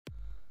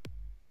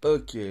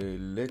Okay,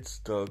 let's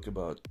talk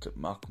about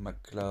Mark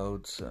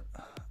McCloud's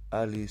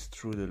Alice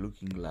Through the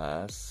Looking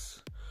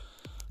Glass.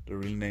 The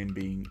real name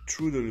being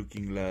Through the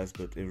Looking Glass,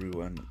 but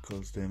everyone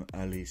calls them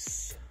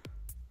Alice.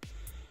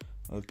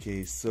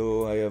 Okay,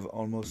 so I have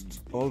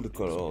almost all the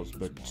colors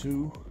but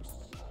two,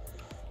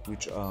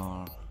 which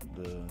are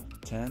the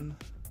tan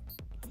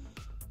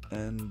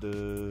and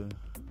the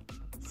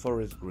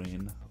forest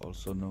green,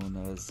 also known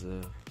as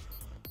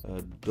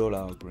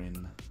dollar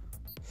green.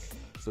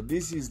 So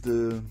this is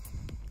the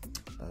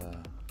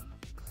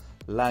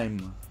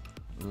lime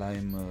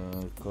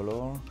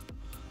color.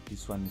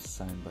 This one is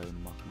signed by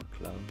Mark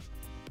McCloud.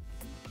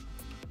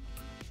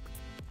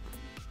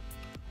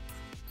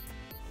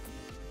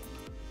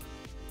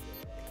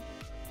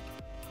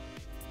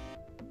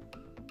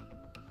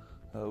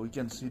 We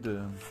can see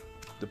the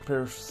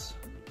perfs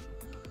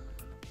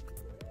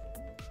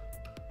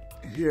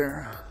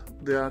here.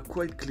 They are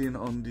quite clean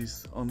on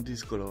these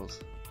colors,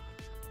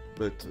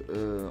 but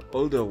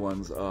older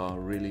ones are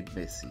really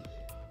messy.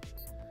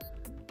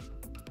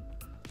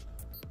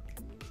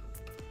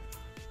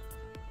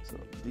 So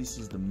this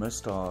is the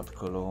mustard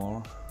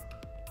color.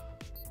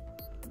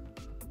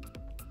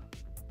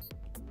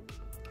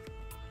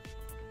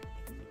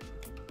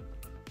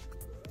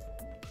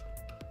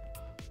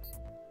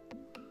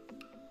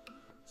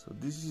 So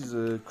this is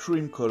a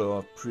cream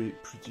color,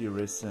 pretty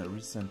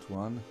recent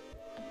one.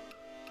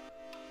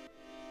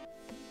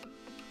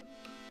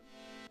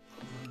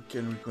 You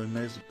can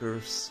recognize the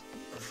perfs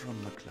from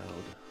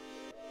McCloud.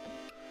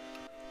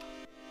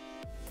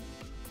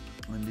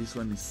 And this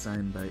one is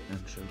signed by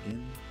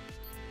Angelgin.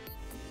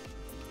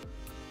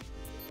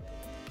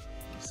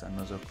 It's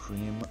another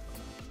cream,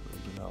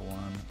 regular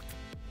one,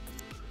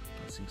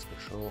 nothing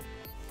special,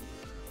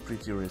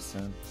 pretty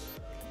recent.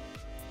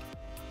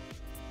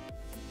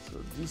 So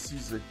this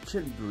is a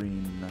Kelly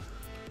green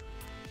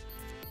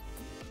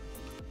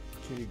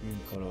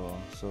color.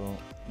 So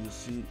you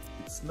see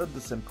it's not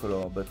the same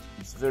color, but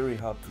it's very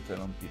hard to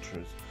tell on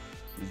pictures.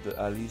 With the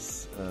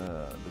Alice,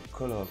 the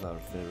colors are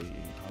very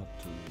hard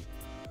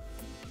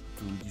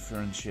to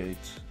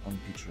differentiate on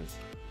pictures.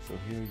 So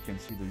here you can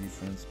see the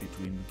difference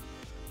between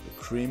the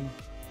cream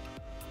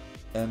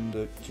and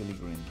the Kelly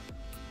green.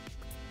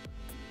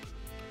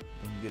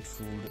 Don't get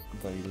fooled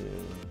by the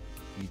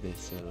eBay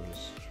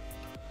sellers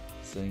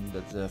saying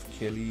that they have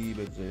Kelly,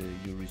 but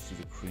you receive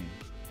a cream.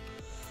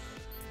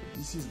 So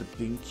this is the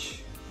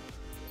pink,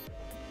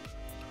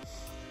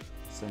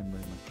 signed by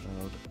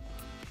McCloud.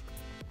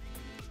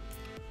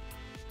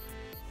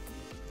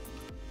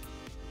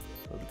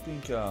 So the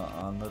pink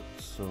are not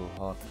so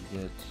hard to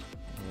get.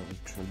 There are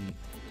actually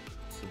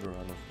several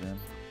of them.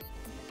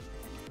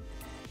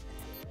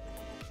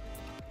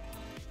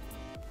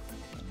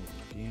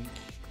 Another pink.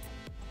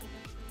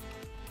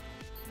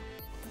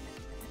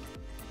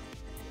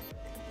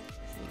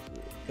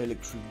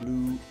 Electric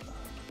blue,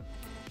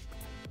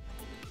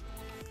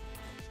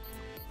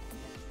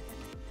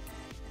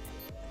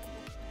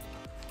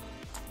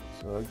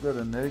 so I got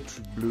an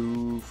electric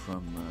blue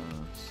from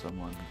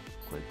someone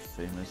quite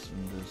famous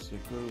in the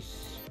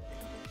circles,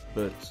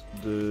 but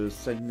the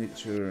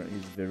signature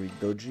is very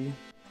dodgy.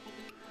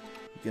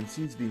 You can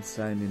see it's been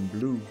signed in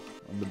blue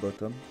on the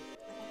bottom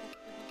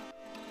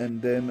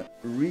and then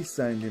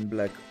re-signed in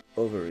black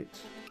over it.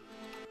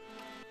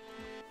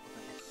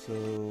 So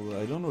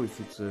I don't know if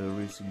it's a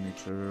real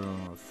signature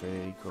or a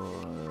fake,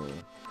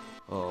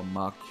 or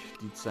Mark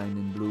did sign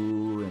in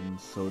blue and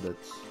so that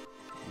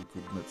you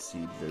could not see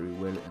it very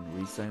well and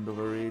re-signed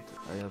over it.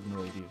 I have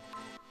no idea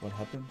what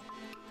happened.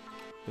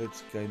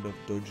 That's kind of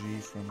dodgy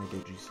from a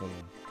dodgy seller.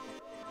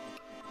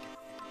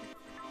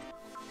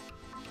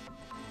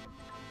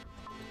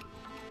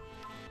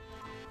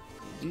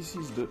 This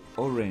is the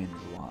orange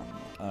one.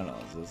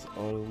 There's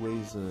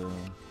always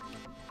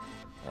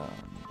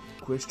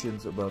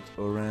questions about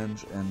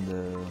orange and I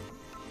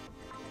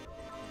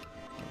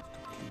have to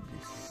clean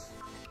this.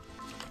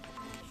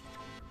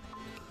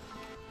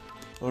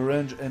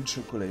 Orange and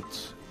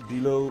chocolate.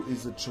 Below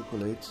is a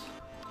chocolate.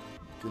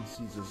 You can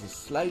see there's a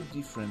slight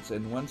difference,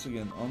 and once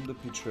again on the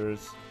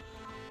pictures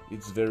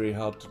it's very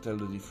hard to tell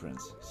the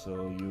difference,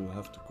 so you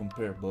have to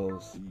compare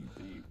both.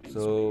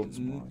 So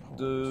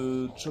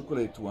the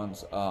chocolate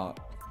ones are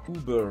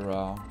uber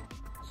rare,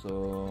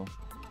 so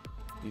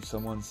if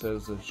someone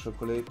sells a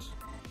chocolate,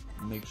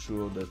 make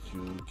sure that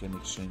you can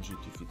exchange it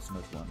if it's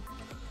not one.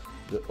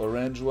 The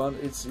orange one,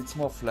 it's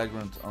more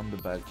flagrant on the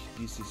back.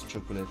 This is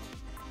chocolate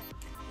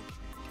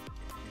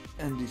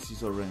and this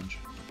is orange.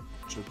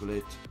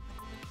 Chocolate,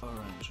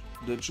 orange.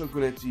 The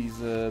chocolate is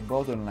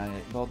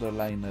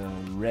borderline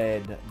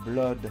red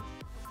blood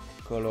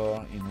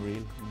color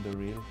in the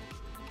real.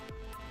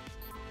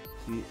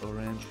 See,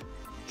 orange,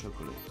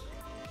 chocolate,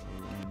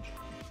 orange,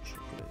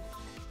 chocolate.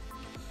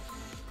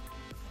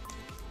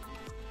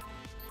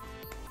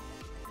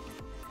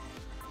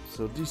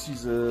 So this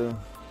is a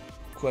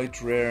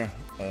quite rare,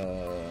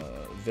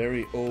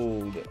 very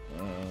old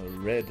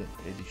red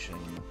edition,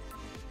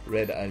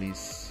 Red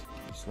Alice.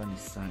 This one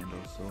is signed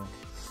also.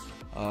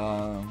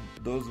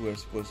 Those were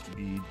supposed to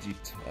be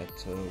dipped at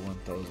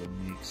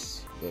 1000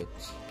 mix, but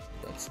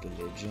that's the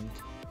legend.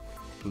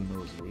 Who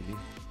knows really?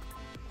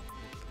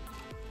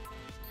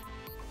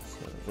 It's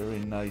very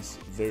nice,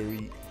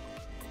 very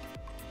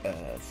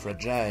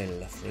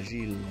fragile,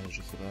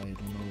 je sais pas, I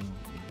don't know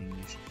in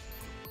English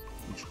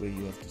which way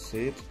you have to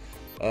say it.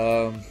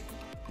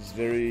 It's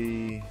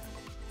very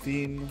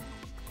thin.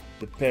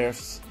 The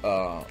perfs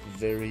are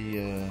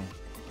very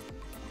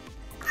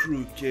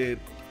crooked.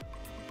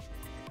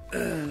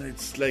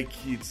 It's like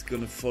it's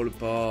gonna fall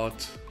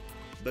apart,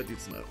 but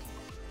it's not.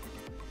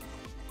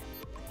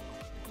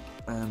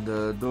 And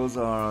those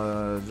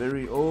are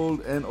very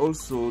old, and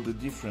also the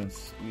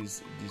difference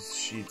with these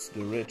sheets,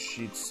 the red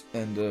sheets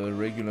and the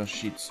regular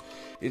sheets,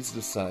 it's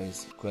the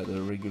size. Quite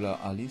a regular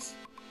Alice.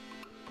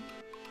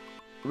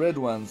 Red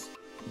ones,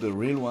 the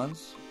real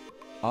ones,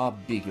 are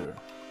bigger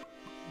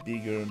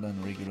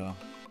than regular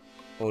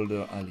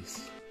older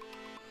Alice.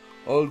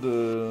 All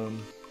the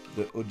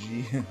OG,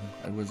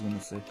 I was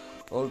gonna say,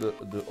 all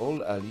the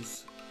old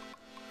Alice,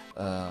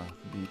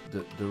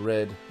 the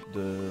red,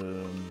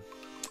 the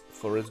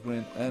forest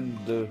green, and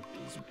the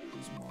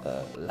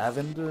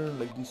lavender,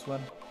 like this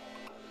one,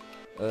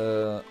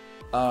 are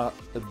a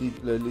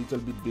little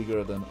bit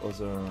bigger than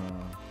other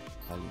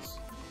Alice.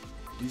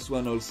 This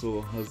one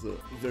also has a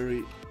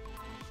very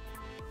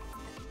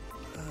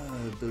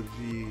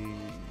dodgy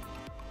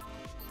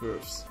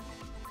curves.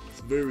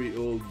 It's very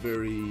old,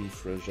 very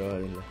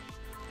fragile,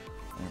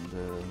 and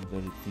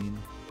very thin.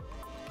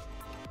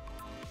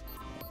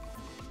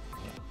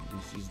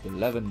 This is the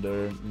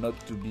lavender, not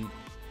to be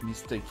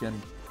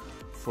mistaken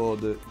for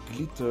the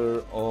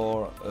glitter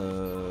or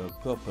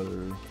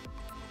purple,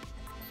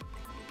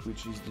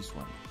 which is this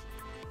one.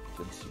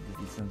 You can see the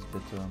difference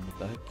better on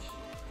the back.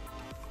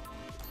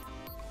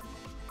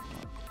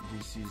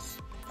 This is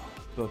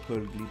purple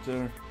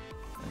glitter,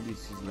 and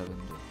this is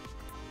lavender.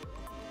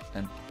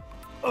 And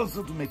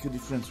also to make a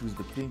difference with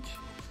the pink,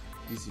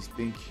 this is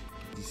pink,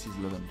 this is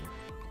lavender.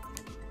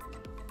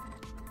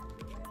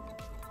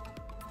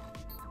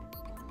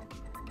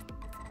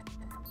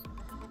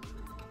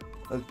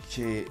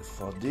 Okay,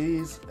 for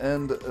these,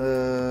 and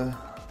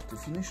to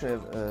finish I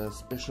have a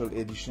special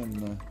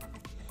edition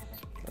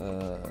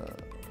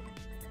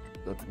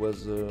that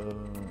was,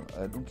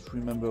 I don't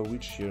remember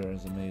which year I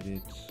made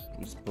it,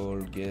 with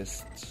Paul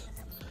Guest.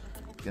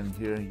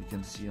 You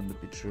can see on the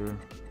picture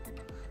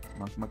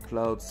Mark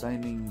McCloud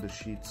signing the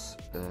sheets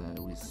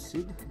with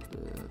Sid,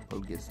 the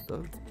Paul Guest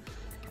dog.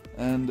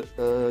 And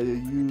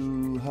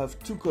you have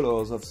two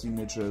colors of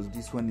signatures.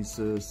 This one is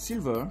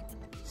silver,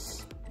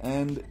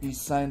 and he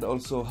signed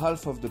also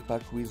half of the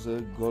pack with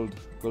a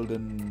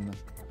golden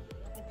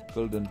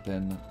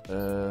pen.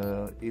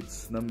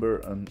 It's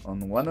number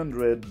on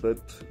 100,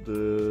 but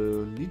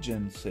the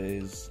legend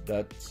says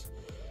that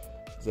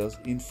there's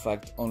in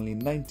fact only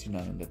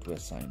 99 that were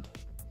signed.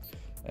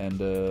 And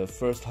the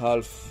first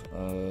half,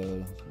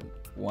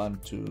 1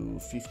 to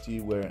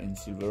 50, were in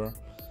silver,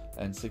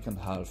 and second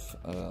half,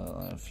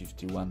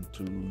 51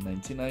 to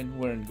 99,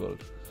 were in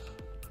gold.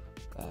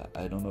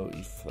 I don't know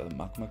if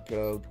Mark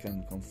McCloud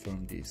can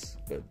confirm this,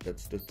 but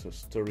that's the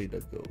story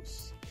that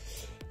goes.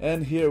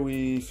 And here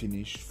we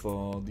finished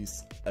for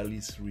this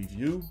Alice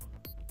review.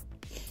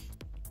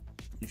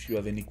 If you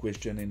have any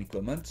question, any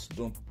comments,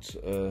 don't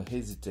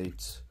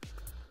hesitate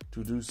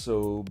to do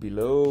so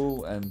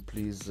below, and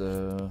please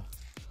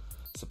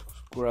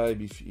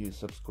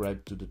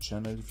subscribe to the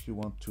channel if you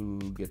want to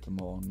get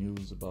more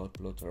news about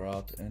Blotter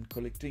art and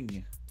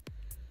collecting.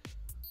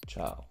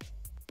 Ciao.